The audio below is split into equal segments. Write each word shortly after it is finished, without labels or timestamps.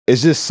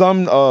It's just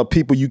some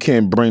people you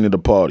can't bring to the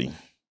party.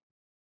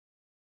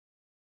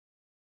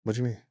 What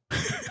do you mean?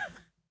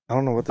 I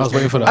don't know what this I was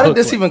waiting for the How did hook,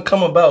 this like- even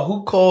come about?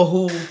 Who called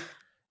who?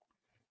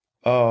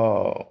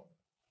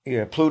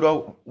 Yeah,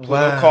 Pluto.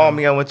 Pluto called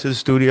me. I went to the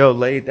studio,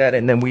 laid that,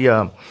 and then we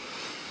went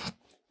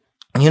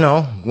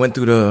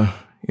through the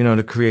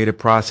creative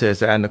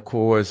process, adding the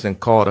chords, and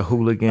called the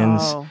hooligans.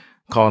 Oh.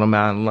 Called them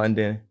out in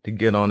London to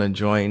get on a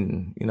joint.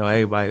 And,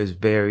 everybody was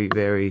very,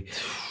 very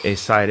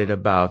excited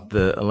about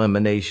the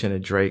elimination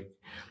of Drake.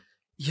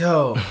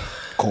 Yo,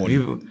 we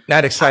were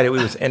not excited.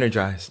 We was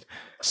energized.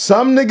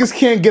 Some niggas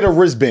can't get a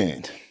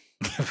wristband.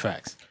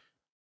 Facts.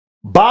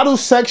 Bottle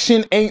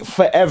section ain't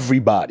for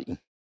everybody.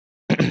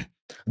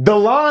 The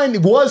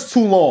line was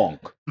too long.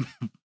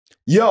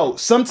 Yo,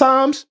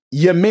 sometimes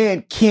your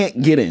man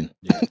can't get in.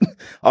 Yeah.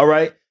 All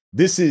right?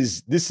 This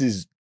is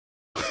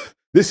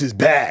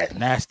bad.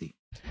 Nasty.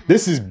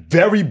 This is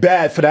very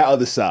bad for that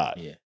other side.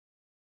 Yeah.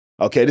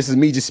 Okay, this is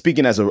me just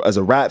speaking as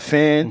a rap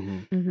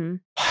fan. Mm-hmm.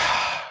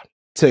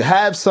 To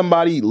have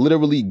somebody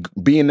literally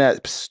be in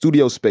that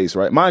studio space,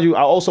 right? Mind you,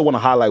 I also want to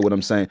highlight what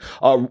I'm saying.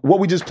 What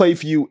we just played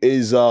for you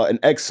is an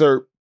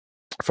excerpt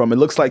from, it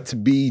looks like to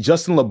be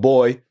Justin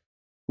LaBoy,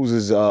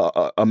 who's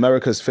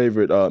America's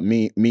favorite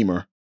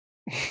memer.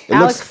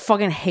 Alex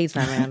fucking hates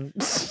that man.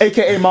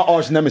 AKA my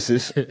arch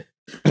nemesis.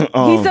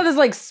 He said this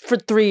like for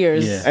 3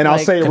 years. Yeah. And I'll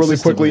say it really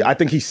quickly. consistently. I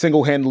think he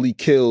single-handedly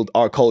killed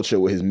our culture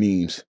with his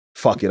memes.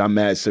 Fuck it, I'm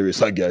mad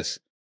serious, I guess.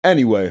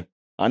 Anyway,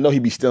 I know he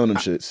be stealing them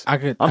shits. I'm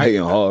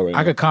hating hard right now.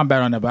 I could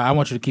combat on that, but I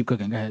want you to keep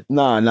cooking. Go ahead.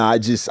 Nah, I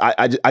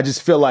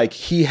just feel like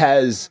he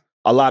has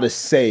a lot of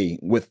say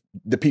with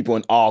the people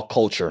in our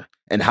culture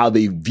and how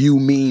they view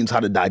memes, how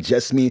to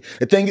digest me.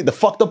 The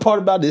fucked up part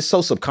about it is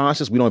so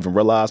subconscious, we don't even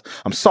realize.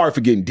 I'm sorry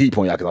for getting deep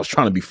on y'all because I was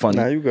trying to be funny.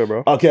 Nah, you good,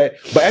 bro. Okay,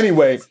 but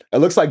anyway, it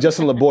looks like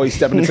Justin LaBoy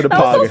stepping into the That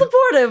was pocket. so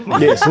supportive.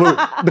 Yeah, salute.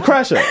 The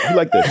crasher. He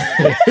like this.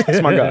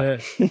 That's my guy.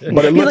 But it He's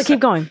like, looks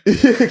keep going.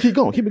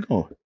 keep it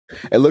going.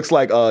 It looks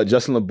like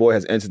Justin LaBoy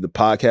has entered the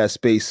podcast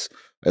space.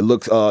 It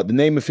looks the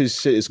name of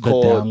his shit is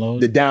called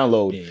The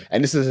Download. Yeah.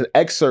 And this is an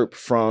excerpt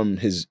from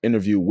his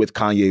interview with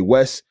Kanye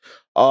West.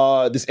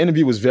 This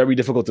interview was very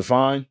difficult to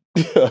find.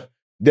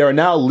 There are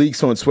now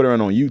leaks on Twitter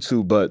and on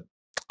YouTube, but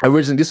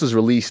originally this was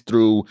released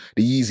through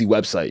the Yeezy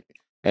website.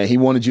 And he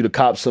wanted you to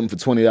cop something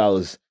for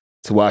 $20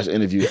 to watch the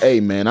interview. Hey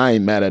man, I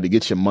ain't mad at it.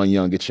 Get your money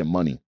on, get your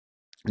money.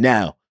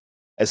 Now,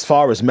 as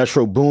far as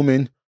Metro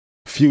Boomin,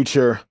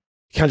 Future,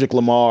 Kendrick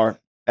Lamar,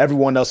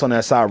 everyone else on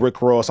that side,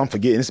 Rick Ross, I'm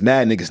forgetting. It's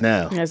mad niggas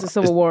now. Yeah, it's a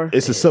civil war.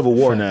 It's a civil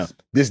war now.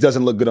 This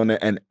doesn't look good on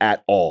the end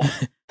at all.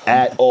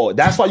 At all.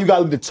 That's why you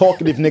gotta leave the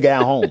talkative nigga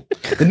at home.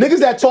 The niggas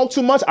that talk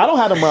too much, I don't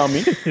have them around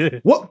me.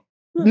 What?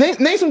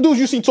 Name some dudes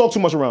you see talk too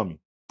much around me.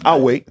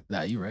 I'll wait.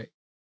 Nah, you right.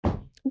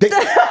 They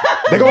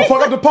gonna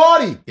fuck up the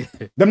party.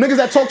 Them niggas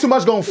that talk too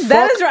much gonna fuck.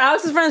 That is your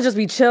Alex's friends just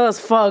be chill as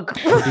fuck.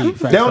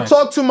 They don't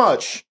talk too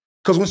much.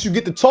 Because once you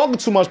get to talking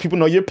too much, people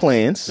know your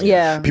plans.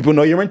 Yeah. People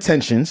know your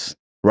intentions,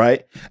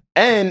 right?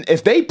 And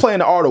if they playing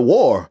the art of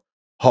war,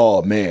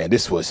 oh man,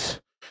 this was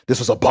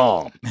a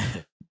bomb.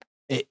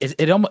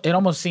 It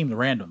almost seemed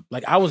random.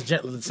 Like I was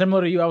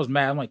similar to you. I was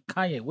mad. I'm like,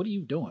 Kanye, what are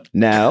you doing?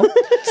 Now,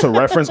 to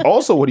reference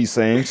also what he's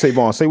saying,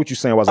 SaVon, say what you're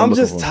saying. I'm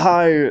just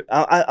tired.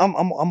 I'm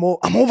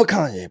over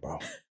Kanye, bro.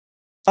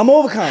 I'm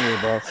over Kanye,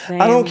 bro.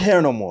 Same. I don't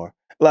care no more.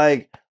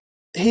 Like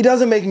he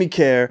doesn't make me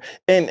care,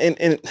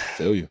 and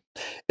feel you.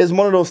 It's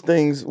one of those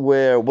things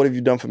where, what have you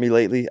done for me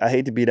lately? I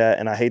hate to be that,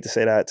 and I hate to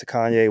say that to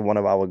Kanye, one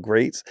of our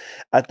greats.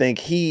 I think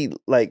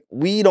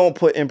we don't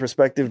put in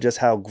perspective just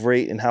how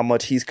great and how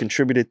much he's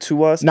contributed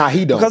to us. Nah,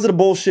 he don't. Because of the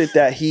bullshit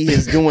that he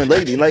is doing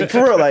lately. Like,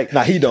 for real, like.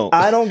 Nah, he don't.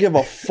 I don't give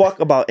a fuck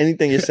about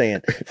anything you're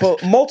saying for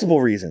multiple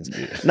reasons.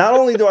 Not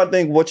only do I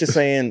think what you're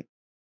saying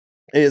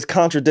is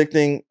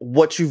contradicting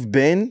what you've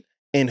been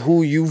and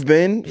who you've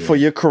been for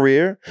your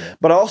career,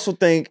 but I also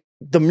think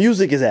the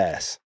music is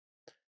ass.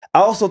 I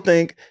also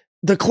think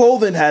the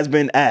clothing has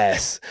been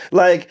ass.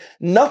 Like,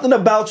 nothing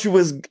about you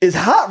is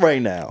hot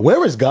right now.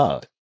 Where is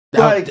God?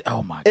 Like,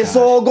 oh my God. It's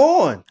all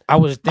gone. I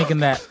was thinking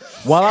that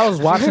while I was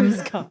watching,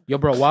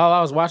 while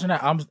I was watching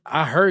that,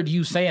 I heard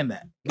you saying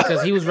that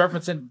because he was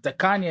referencing that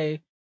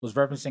Kanye was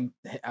referencing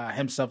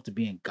himself to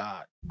being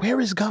God.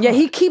 Where is God? Yeah,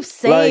 he keeps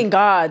saying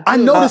God. I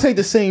know this ain't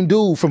the same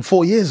dude from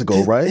 4 years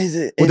ago, right?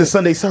 With the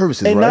Sunday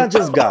services, and right? not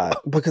just God,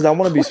 because I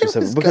want to be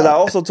specific. Because I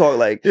also talk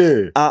like,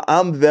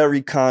 I'm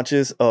very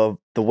conscious of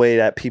the way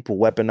that people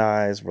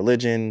weaponize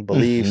religion,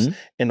 beliefs,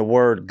 and the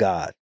word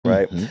God,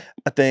 right?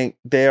 I think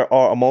there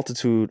are a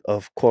multitude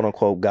of quote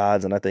unquote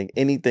gods, and I think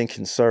anything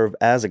can serve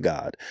as a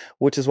god,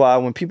 which is why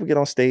when people get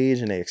on stage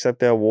and they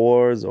accept their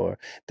awards or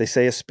they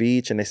say a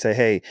speech and they say,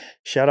 hey,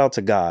 shout out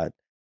to God,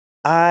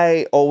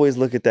 I always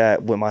look at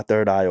that with my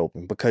third eye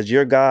open, because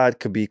your God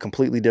could be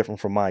completely different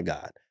from my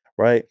God,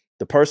 right?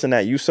 The person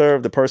that you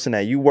serve, the person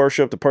that you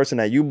worship, the person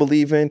that you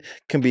believe in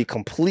can be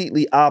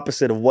completely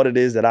opposite of what it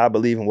is that I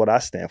believe and what I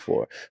stand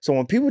for. So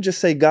when people just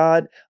say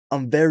God,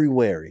 I'm very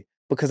wary,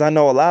 because I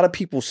know a lot of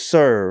people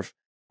serve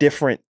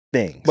different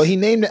things. But he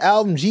named the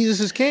album Jesus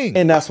is King.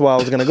 And that's why I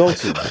was going to go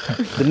to.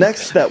 The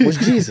next step was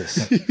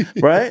Jesus,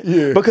 right?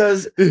 Yeah.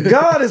 Because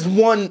God is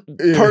one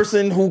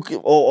person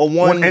or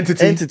one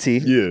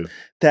entity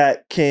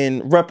that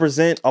can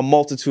represent a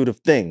multitude of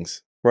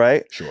things,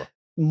 right? Sure.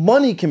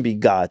 Money can be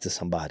God to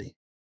somebody.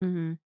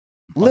 Mm-hmm.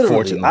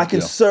 Literally, I can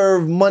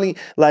serve money,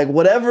 like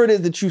whatever it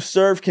is that you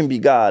serve can be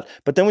God.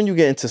 But then when you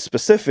get into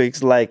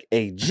specifics, like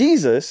a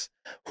Jesus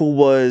who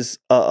was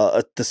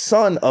the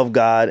son of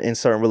God in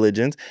certain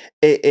religions,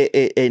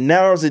 it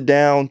narrows it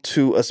down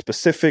to a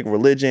specific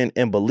religion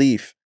and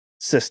belief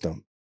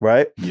system,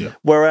 right? Yeah.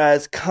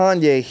 Whereas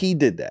Kanye, he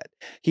did that.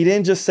 He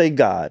didn't just say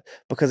God,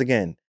 because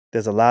again,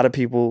 there's a lot of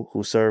people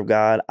who serve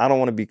God. I don't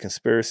want to be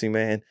conspiracy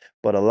man,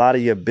 but a lot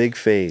of your big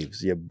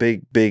faves, your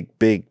big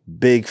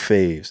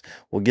faves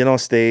will get on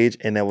stage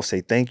and they will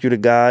say thank you to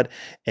God,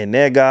 and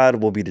their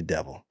God will be the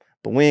devil.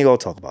 But we ain't gonna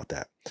talk about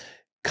that.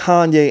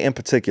 Kanye in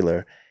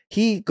particular,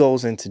 he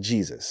goes into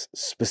Jesus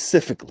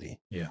specifically.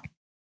 Yeah.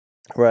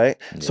 Right?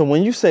 Yeah. So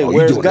when you say,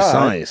 where's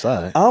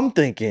God? I'm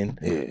thinking,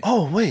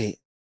 oh, wait.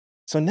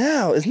 So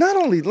now it's not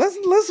only,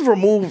 let's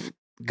remove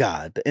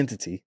God, the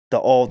entity, the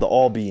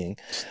all being.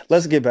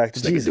 Let's get back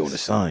to Jesus. Doing the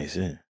science,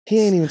 yeah. He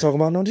ain't even talking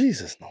about no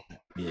Jesus no more.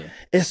 Yeah.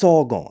 It's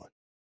all gone.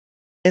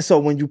 And so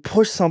when you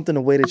push something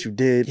the way that you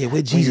did,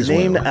 where Jesus when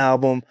you name went, the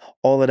album,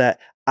 all of that,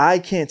 I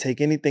can't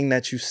take anything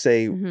that you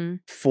say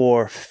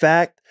for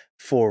fact,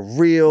 for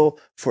real,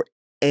 for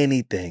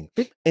anything.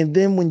 And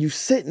then when you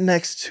sit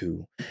next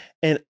to,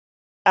 and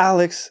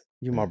Alex,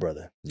 you're my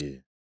brother. Yeah.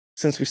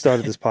 Since we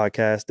started this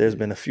podcast, there's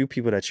been a few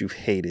people that you've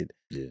hated,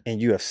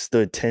 and you have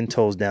stood 10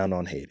 toes down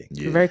on hating.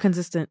 You're very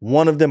consistent.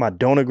 One of them I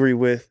don't agree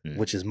with,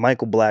 which is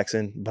Michael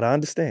Blackson, but I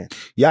understand.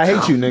 Yeah, I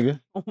hate you,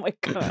 nigga. Oh my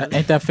God.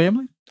 Ain't that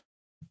family?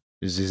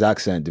 It's his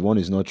accent. The one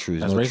is not true.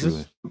 It's That's not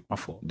racist? true. My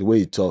fault. The way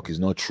he talk is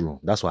not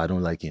true. That's why I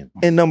don't like him.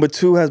 And number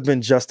 2 has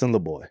been Justin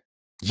LaBoy.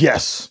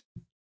 Yes.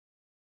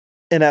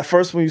 And at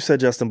first, when you said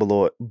Justin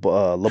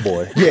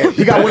LaBoy, yeah,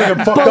 he got one of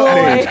them fucked up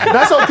names.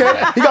 That's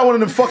okay. He got one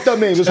of them fucked up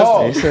names. It's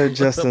hard. He said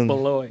Justin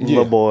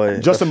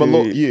LaBoy. Justin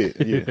Malloy.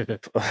 Yeah.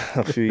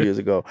 A few years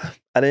ago,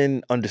 I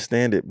didn't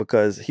understand it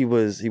because he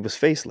was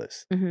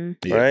faceless,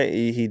 right?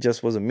 He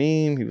just was a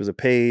meme. He was a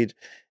page,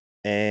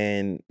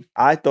 and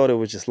I thought it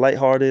was just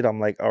lighthearted. I'm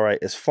like, all right,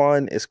 it's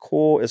fun, it's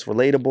cool, it's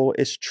relatable,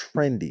 it's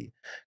trendy.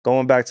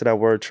 Going back to that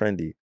word,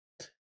 trendy.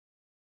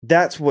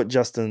 That's what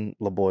Justin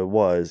LaBoy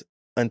was.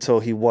 Until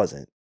he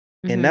wasn't.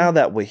 And now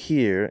that we're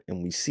here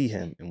and we see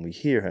him and we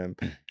hear him,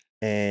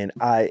 and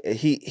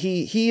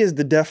he is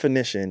the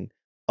definition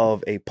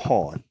of a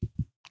pawn,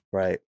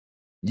 right?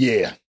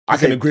 Yeah. I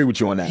can agree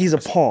with you on that. He's a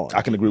pawn.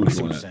 I can agree with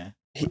you on that.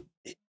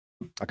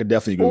 I could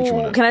definitely agree with you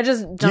on that. Can I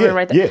just jump in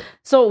right there? Yeah.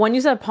 So when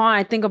you said pawn,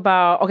 I think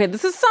about, okay,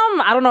 this is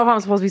I don't know if I'm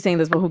supposed to be saying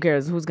this, but who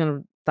cares? Who's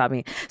gonna stop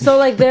me? So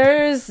like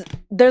there's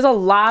a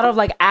lot of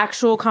like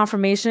actual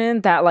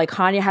confirmation that like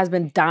Kanye has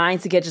been dying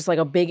to get just like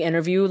a big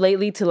interview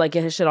lately to like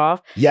get his shit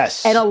off.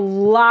 Yes. And a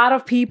lot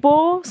of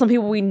people, some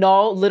people we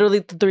know, literally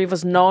the 3 of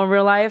us know in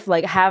real life,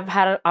 like have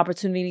had an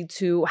opportunity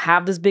to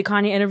have this big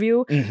Kanye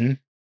interview.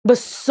 But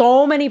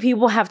so many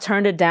people have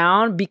turned it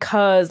down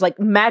because like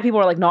mad people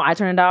are like, no, I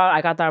turned it down.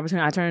 I got the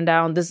opportunity. I turned it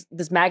down.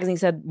 This magazine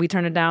said we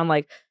turned it down.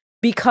 Like,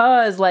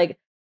 because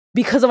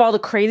of all the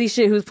crazy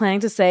shit he was planning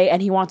to say,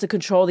 and he wants to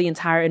control the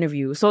entire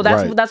interview. So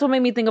that's what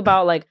made me think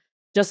about like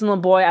Justin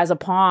LaBoy as a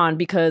pawn,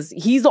 because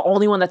he's the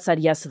only one that said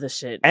yes to this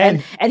shit.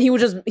 And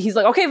he's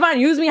like, okay,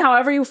 fine, use me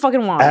however you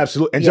fucking want.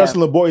 Absolutely. And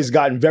Justin LaBoy has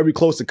gotten very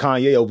close to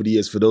Kanye over the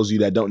years. For those of you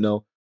that don't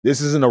know, this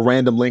isn't a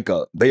random link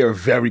up. They are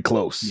very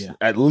close. Yeah.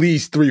 At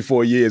least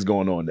 3-4 years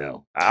going on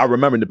now. I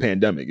remember in the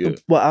pandemic. Yeah.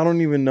 Well, I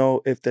don't even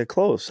know if they're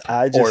close.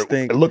 I just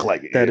think it look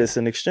like it, that it's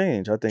an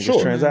exchange. I think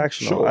it's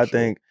transactional. I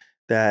think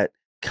that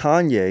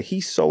Kanye,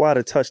 he's so out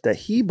of touch that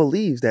he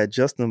believes that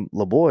Justin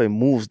LaBoy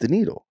moves the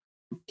needle.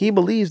 He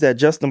believes that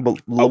Justin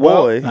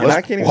LaBoy, and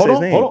I can't even say his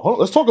name. Hold on.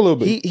 Let's talk a little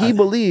bit. He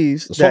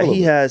believes that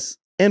he has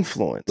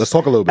influence. Let's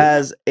talk a little bit.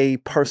 As a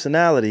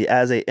personality,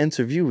 as a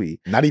interviewee.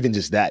 Not even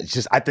just that. It's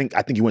just I think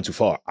you went too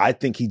far. I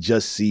think he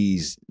just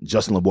sees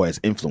Justin LaBoy as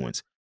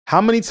influence. How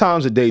many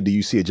times a day do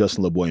you see a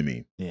Justin LaBoy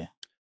meme? Yeah.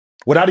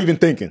 Without even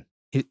thinking.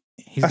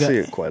 I see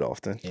it quite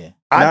often. Yeah.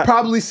 I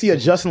probably see a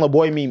Justin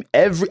LaBoy meme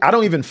I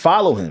don't even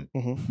follow him.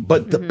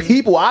 But the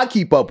people I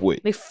keep up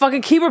with, they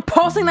fucking keep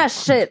reposting that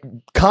shit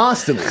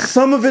constantly.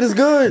 Some of it is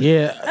good.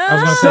 Yeah.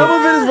 Some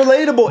of it is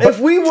relatable. If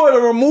we were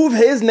to remove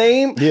his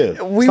name,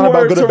 we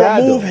were to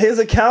remove his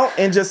account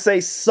and just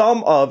say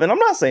some of, and I'm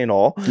not saying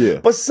all,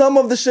 but some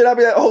of the shit, I'd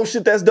be like, oh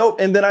shit, that's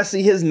dope. And then I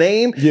see his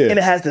name and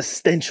it has the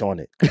stench on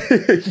it.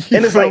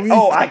 And it's like,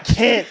 oh, I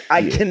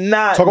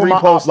cannot talk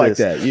about repost like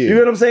that. You know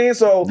what I'm saying?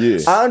 So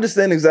I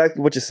understand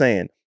exactly what you're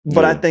saying.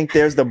 But I think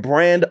there's the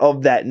brand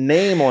of that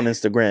name on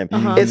Instagram.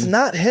 It's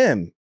not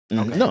him.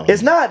 Okay. No.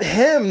 It's not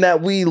him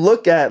that we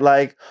look at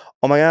like,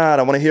 oh my God,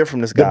 I want to hear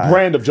from this guy. The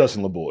brand of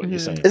Justin LaBoy, you're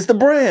saying. It's the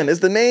brand. It's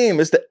the name.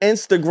 It's the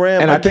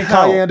Instagram And account. I think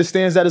Kanye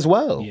understands that as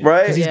well. Yeah.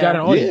 Right? Because he's got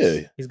an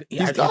audience.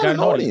 He's got an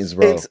audience,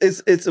 bro.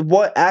 It's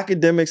what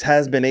academics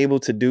has been able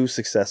to do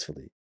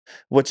successfully.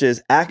 which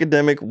is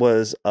Academic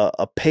was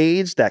a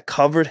page that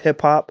covered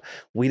hip hop.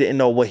 We didn't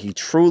know what he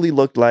truly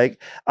looked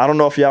like. I don't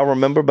know if y'all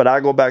remember, but I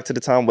go back to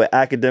the time where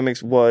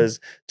Academics was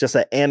just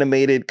an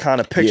animated kind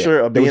of picture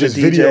of being a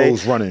DJ.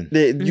 Videos running.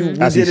 We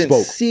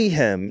didn't see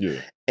him.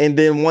 Yeah. And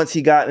then once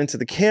he got into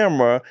the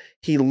camera,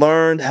 he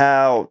learned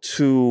how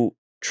to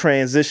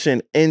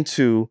transition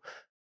into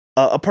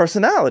a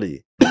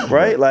personality,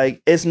 right?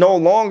 Like, it's no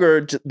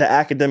longer the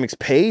Academics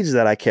page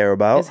that I care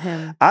about. It's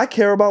him. I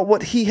care about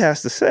what he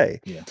has to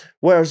say. Yeah.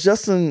 Whereas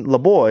Justin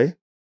LaBoy,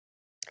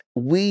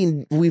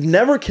 we've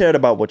never cared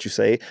about what you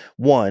say.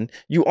 One,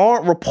 you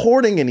aren't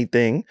reporting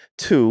anything.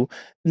 Two,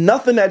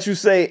 nothing that you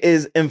say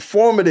is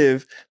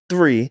informative.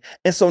 Three,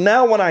 and so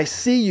now when I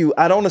see you,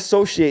 I don't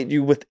associate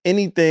you with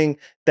anything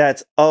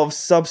that's of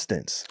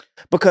substance,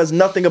 because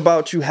nothing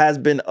about you has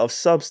been of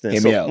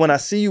substance. So when I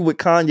see you with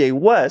Kanye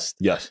West,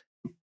 yes,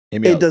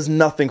 it does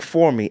nothing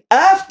for me.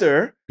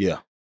 After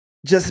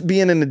just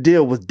being in the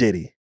deal with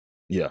Diddy.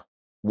 Yeah.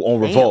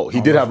 On Revolt. He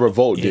did have a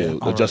Revolt deal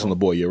with Justin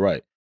LaBoy. You're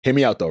right. Hear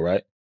me out though,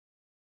 right?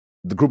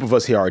 The group of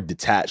us here are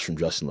detached from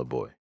Justin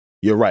LaBoy.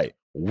 You're right.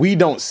 We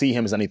don't see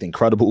him as anything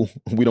credible.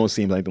 We don't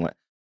see him as anything like,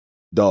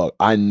 dog,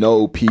 I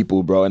know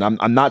people, bro, and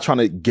I'm not trying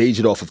to gauge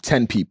it off of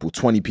 10 people,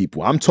 20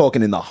 people. I'm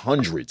talking in the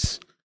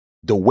hundreds.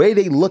 The way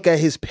they look at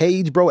his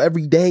page, bro,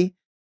 every day,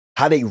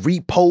 how they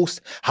repost,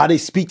 how they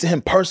speak to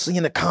him personally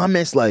in the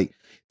comments, like,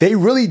 they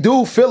really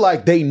do feel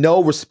like they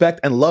know, respect,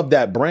 and love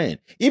that brand.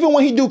 Even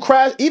when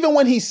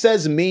he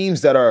says memes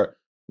that are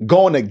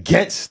going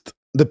against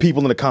the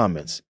people in the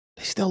comments,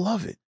 they still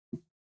love it.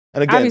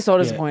 And again, I'd be so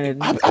disappointed.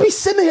 I'd be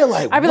sitting here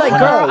like, I'd be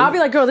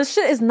like, girl, this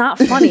shit is not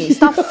funny.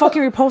 Stop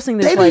fucking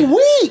reposting this. They be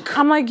weak.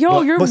 I'm like,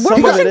 yo, we're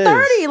pushing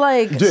 30.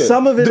 Like,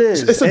 some of it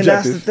is, it's and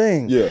that's the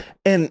thing. Yeah.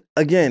 And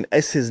again,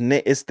 it's his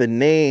name. It's the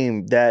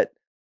name that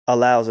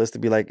allows us to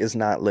be like, it's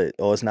not lit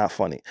or it's not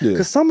funny.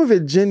 Because some of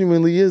it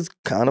genuinely is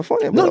kind of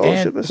funny. No,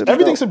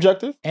 everything's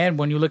subjective. And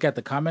when you look at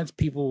the comments,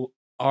 people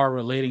are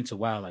relating to,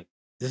 wow, like,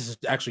 this is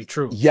actually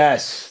true.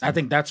 Yes. I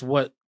think that's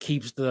what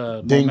keeps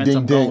the ding,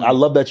 momentum going. I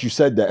love that you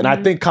said that. And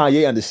I think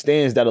Kanye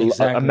understands that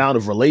amount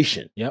of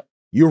relation. Yep.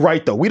 You're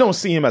right, though. We don't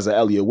see him as an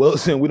Elliot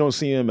Wilson. We don't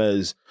see him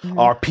as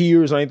our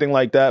peers or anything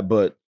like that.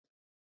 But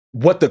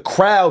what the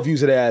crowd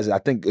views it as, I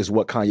think, is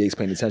what Kanye's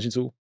paying attention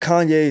to.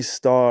 Kanye's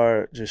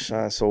star just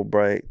shines so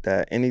bright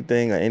that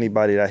anything or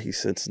anybody that he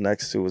sits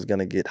next to is going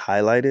to get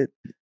highlighted.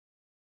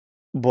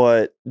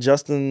 But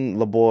Justin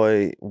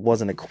LaBoy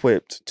wasn't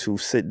equipped to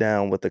sit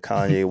down with the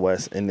Kanye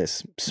West in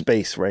this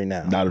space right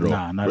now. Not at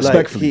all. Not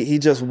respectfully. Like, he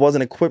just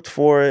wasn't equipped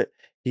for it.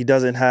 He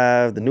doesn't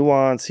have the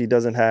nuance. He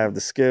doesn't have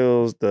the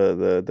skills,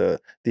 the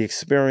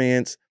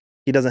experience.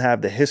 He doesn't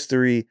have the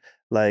history.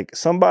 Like,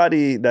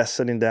 somebody that's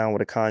sitting down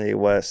with a Kanye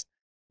West,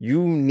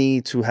 you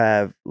need to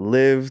have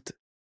lived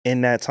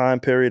in that time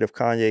period of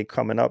Kanye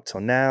coming up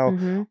till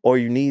now, or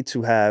you need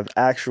to have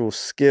actual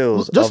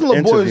skills. Justin of LaBoy,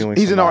 interviewing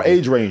he's in our somebody.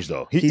 age range,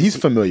 though. He's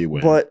familiar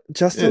with But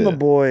Justin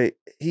LaBoy,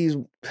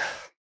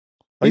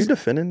 Are you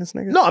defending this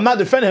nigga? No, I'm not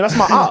defending him. That's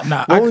my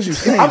op. What was you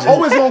saying? I'm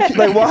always gonna keep,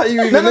 like, why are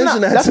you even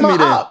mentioning that That's to my me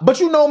then? op. But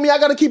you know me, I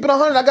gotta keep it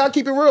 100. I gotta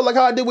keep it real, like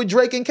how I did with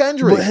Drake and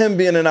Kendrick. But him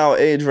being in our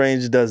age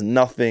range does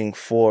nothing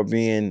for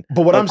being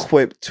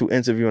equipped to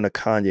interviewing a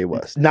Kanye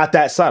West. Not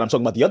that side. I'm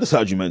talking about the other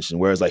side you mentioned,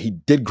 whereas like he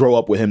did grow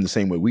up with him the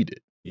same way we did.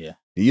 Yeah.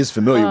 He is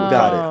familiar with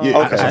Got it. Yeah.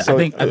 Okay. I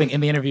think in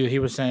the interview he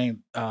was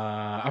saying,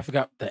 I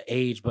forgot the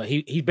age, but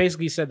he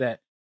basically said that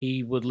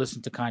he would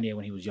listen to Kanye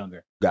when he was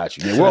younger. Got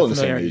you. Yeah, we're all in the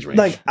same age range.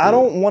 Like, I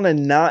don't want to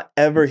not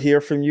ever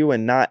hear from you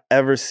and not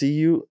ever see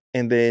you,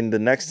 and then the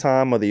next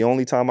time or the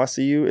only time I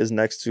see you is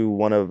next to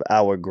one of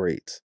our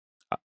greats.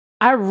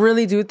 I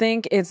really do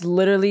think it's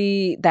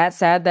literally that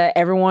sad that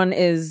everyone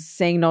is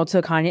saying no to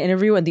a Kanye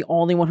interview and the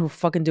only one who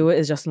fucking do it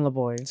is Justin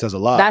LaBoy. It says a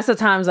lot. That's the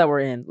times that we're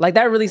in. Like,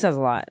 that really says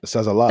a lot. It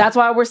says a lot. That's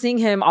why we're seeing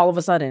him all of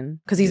a sudden,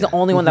 because he's the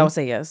only one that would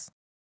say yes.